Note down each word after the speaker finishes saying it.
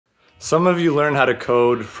Some of you learn how to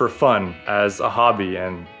code for fun as a hobby,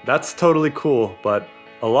 and that's totally cool, but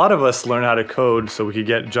a lot of us learn how to code so we could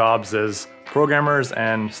get jobs as programmers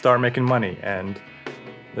and start making money, and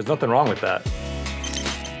there's nothing wrong with that.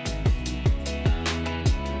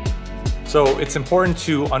 So it's important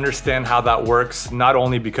to understand how that works, not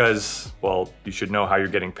only because, well, you should know how you're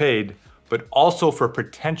getting paid, but also for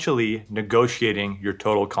potentially negotiating your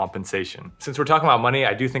total compensation. Since we're talking about money,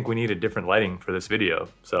 I do think we need a different lighting for this video,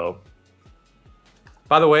 so.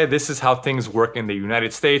 By the way, this is how things work in the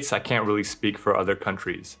United States. I can't really speak for other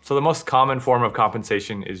countries. So the most common form of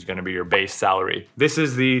compensation is gonna be your base salary. This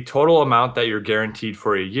is the total amount that you're guaranteed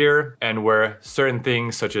for a year, and where certain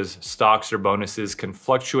things such as stocks or bonuses can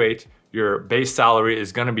fluctuate, your base salary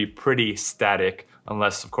is gonna be pretty static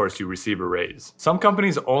unless, of course, you receive a raise. Some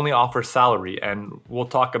companies only offer salary, and we'll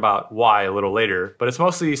talk about why a little later, but it's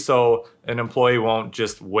mostly so an employee won't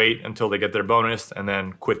just wait until they get their bonus and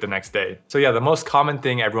then quit the next day. So yeah, the most common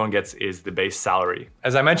thing everyone gets is the base salary.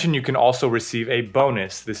 As I mentioned, you can also receive a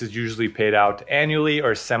bonus. This is usually paid out annually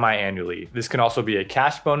or semi-annually. This can also be a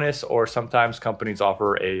cash bonus, or sometimes companies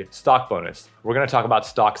offer a stock bonus. We're gonna talk about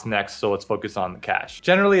stocks next, so let's focus on the cash.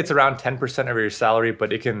 Generally, it's around 10% of your salary,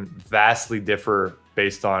 but it can vastly differ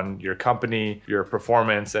based on your company, your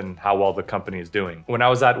performance, and how well the company is doing. When I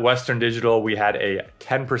was at Western Digital, we had a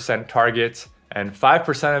 10% target, and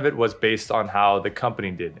 5% of it was based on how the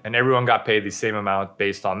company did. And everyone got paid the same amount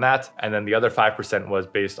based on that. And then the other 5% was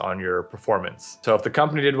based on your performance. So if the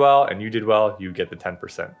company did well and you did well, you get the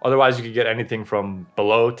 10%. Otherwise, you could get anything from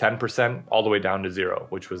below 10% all the way down to 0,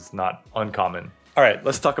 which was not uncommon. All right,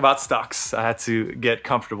 let's talk about stocks. I had to get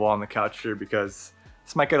comfortable on the couch here because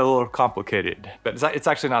this might get a little complicated, but it's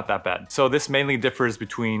actually not that bad. So this mainly differs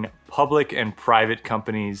between public and private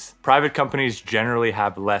companies. Private companies generally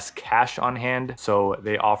have less cash on hand, so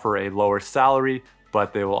they offer a lower salary,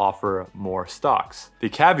 but they will offer more stocks. The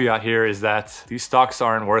caveat here is that these stocks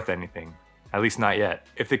aren't worth anything. At least not yet.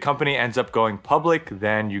 If the company ends up going public,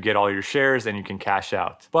 then you get all your shares and you can cash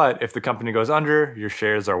out. But if the company goes under, your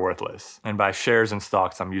shares are worthless. And by shares and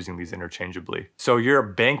stocks, I'm using these interchangeably. So you're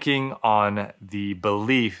banking on the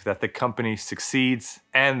belief that the company succeeds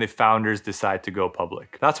and the founders decide to go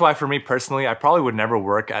public. That's why for me personally, I probably would never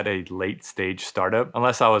work at a late stage startup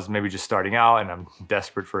unless I was maybe just starting out and I'm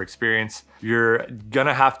desperate for experience. You're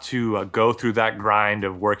gonna have to go through that grind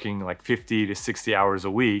of working like 50 to 60 hours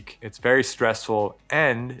a week. It's very stressful,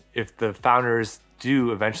 and if the founders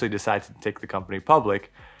do eventually decide to take the company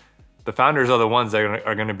public, the founders are the ones that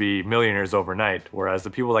are going to be millionaires overnight, whereas the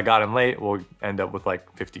people that got in late will end up with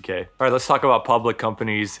like 50K. All right, let's talk about public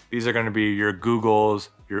companies. These are going to be your Googles,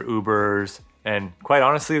 your Ubers, and quite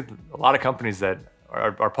honestly, a lot of companies that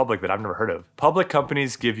are public that I've never heard of. Public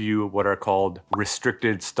companies give you what are called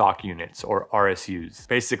restricted stock units, or RSUs.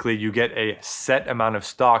 Basically, you get a set amount of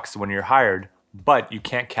stocks when you're hired, but you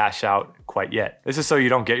can't cash out quite yet. This is so you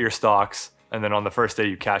don't get your stocks and then on the first day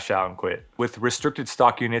you cash out and quit. With restricted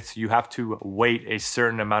stock units, you have to wait a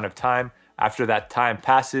certain amount of time. After that time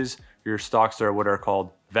passes, your stocks are what are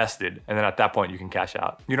called vested. And then at that point you can cash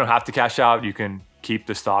out. You don't have to cash out. You can keep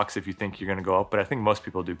the stocks if you think you're gonna go up, but I think most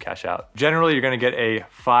people do cash out. Generally, you're gonna get a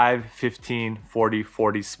 5, 15, 40,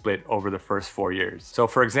 40 split over the first 4 years. So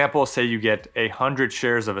for example, say you get 100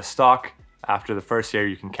 shares of a stock. After the first year,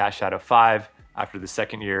 you can cash out of 5. After the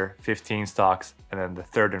second year, 15 stocks, and then the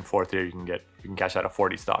third and fourth year, you can cash out of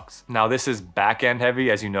 40 stocks. Now this is back-end heavy.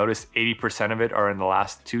 As you notice, 80% of it are in the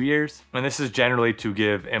last 2 years. And this is generally to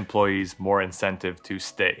give employees more incentive to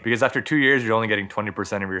stay. Because after 2 years, you're only getting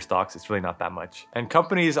 20% of your stocks. It's really not that much. And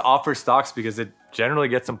companies offer stocks because it generally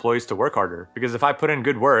gets employees to work harder. Because if I put in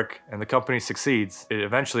good work and the company succeeds, it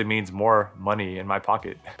eventually means more money in my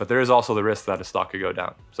pocket. But there is also the risk that a stock could go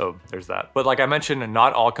down. So there's that. But like I mentioned,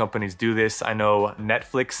 not all companies do this. I know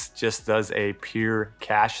Netflix just does a pure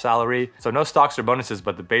cash salary. So no stocks or bonuses,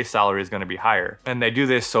 but the base salary is going to be higher. And they do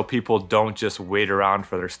this so people don't just wait around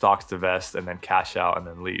for their stocks to vest and then cash out and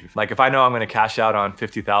then leave. Like if I know I'm going to cash out on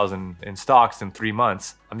 50,000 in stocks in 3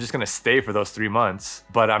 months, I'm just going to stay for those 3 months,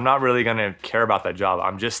 but I'm not really going to care about that job.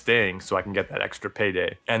 I'm just staying so I can get that extra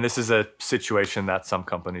payday. And this is a situation that some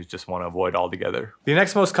companies just want to avoid altogether. The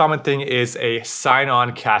next most common thing is a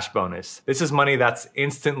sign-on cash bonus. This is money that's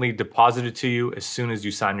instantly deposited to you as soon as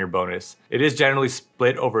you sign your bonus. It is generally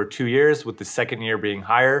split over 2 years, with the second year being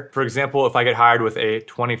higher. For example, if I get hired with a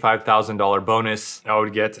 $25,000 bonus, I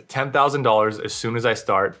would get $10,000 as soon as I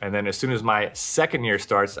start. And then as soon as my second year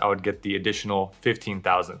starts, I would get the additional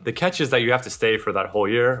 $15,000. The catch is that you have to stay for that whole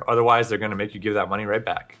year. Otherwise, they're gonna make you give that money right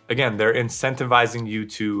back. Again, they're incentivizing you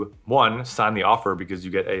to, one, sign the offer because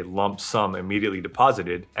you get a lump sum immediately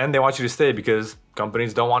deposited. And they want you to stay because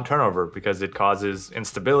companies don't want turnover because it causes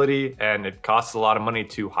instability and it costs a lot of money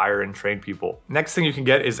to hire and train people. Next thing you can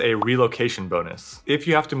get is a relocation bonus. If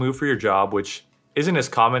you have to move for your job, which isn't as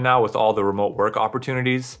common now with all the remote work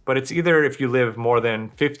opportunities, but it's either if you live more than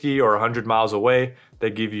 50 or 100 miles away, they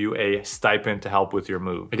give you a stipend to help with your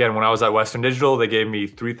move. Again, when I was at Western Digital, they gave me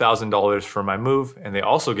 $3,000 for my move, and they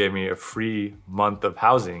also gave me a free month of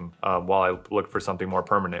housing while I looked for something more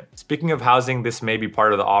permanent. Speaking of housing, this may be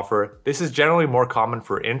part of the offer. This is generally more common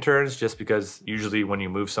for interns just because usually when you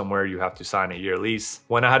move somewhere, you have to sign a year lease.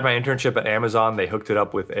 When I had my internship at Amazon, they hooked it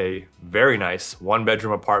up with a very nice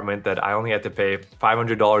 1-bedroom apartment that I only had to pay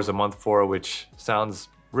 $500 a month for, which sounds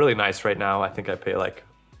really nice right now. I think I pay like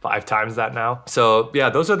 5 times that now. So yeah,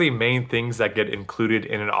 those are the main things that get included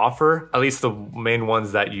in an offer, at least the main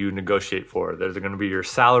ones that you negotiate for. There's gonna be your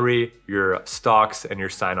salary, your stocks, and your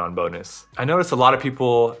sign-on bonus. I noticed a lot of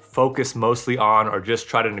people focus mostly on or just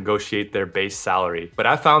try to negotiate their base salary, but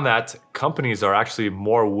I found that companies are actually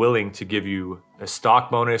more willing to give you a stock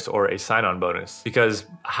bonus or a sign-on bonus because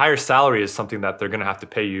a higher salary is something that they're gonna have to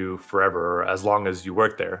pay you forever or as long as you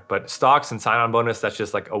work there. But stocks and sign-on bonus, that's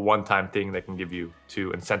just like a one-time thing they can give you to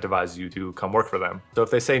incentivize you to come work for them. So if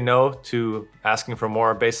they say no to asking for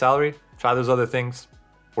more base salary, try those other things.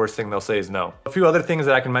 Worst thing they'll say is no. A few other things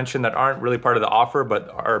that I can mention that aren't really part of the offer, but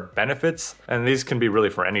are benefits, and these can be really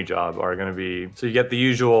for any job, are gonna be, so you get the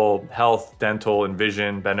usual health, dental, and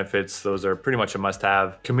vision benefits. Those are pretty much a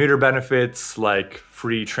must-have. Commuter benefits like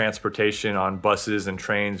free transportation on buses and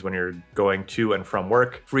trains when you're going to and from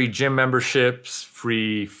work. Free gym memberships,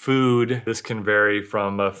 free food. This can vary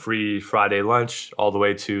from a free Friday lunch all the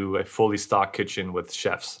way to a fully stocked kitchen with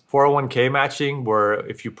chefs. 401k matching, where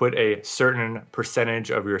if you put a certain percentage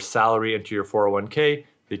of your salary into your 401k,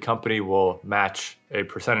 the company will match a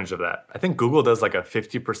percentage of that. I think Google does like a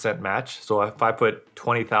 50% match. So if I put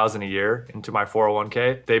 20,000 a year into my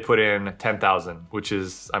 401k, they put in 10,000, which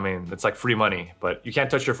is, I mean, it's like free money, but you can't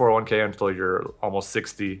touch your 401k until you're almost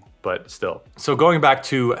 60, but still. So going back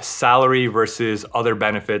to salary versus other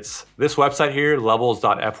benefits, this website here,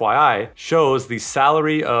 levels.fyi, shows the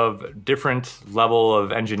salary of different level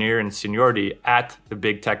of engineer and seniority at the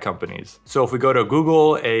big tech companies. So if we go to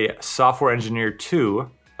Google, a software engineer 2,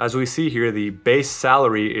 as we see here, the base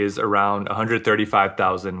salary is around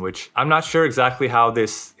 $135,000, which I'm not sure exactly how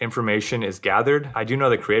this information is gathered. I do know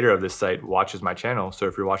the creator of this site watches my channel, so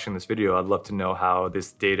if you're watching this video, I'd love to know how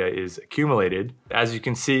this data is accumulated. As you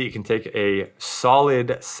can see, you can take a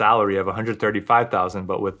solid salary of $135,000,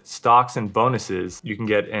 but with stocks and bonuses, you can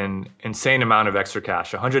get an insane amount of extra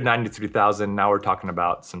cash. $193,000, now we're talking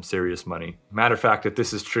about some serious money. Matter of fact, if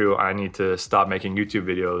this is true, I need to stop making YouTube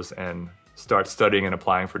videos and start studying and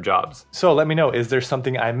applying for jobs. So let me know, is there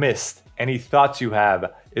something I missed? Any thoughts you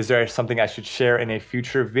have? Is there something I should share in a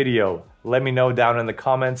future video? Let me know down in the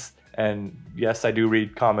comments. And yes, I do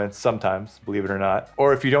read comments sometimes, believe it or not.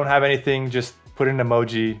 Or if you don't have anything, just put an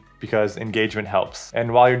emoji because engagement helps.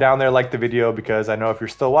 And while you're down there, like the video because I know if you're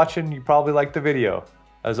still watching, you probably like the video.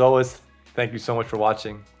 As always, thank you so much for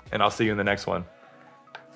watching and I'll see you in the next one.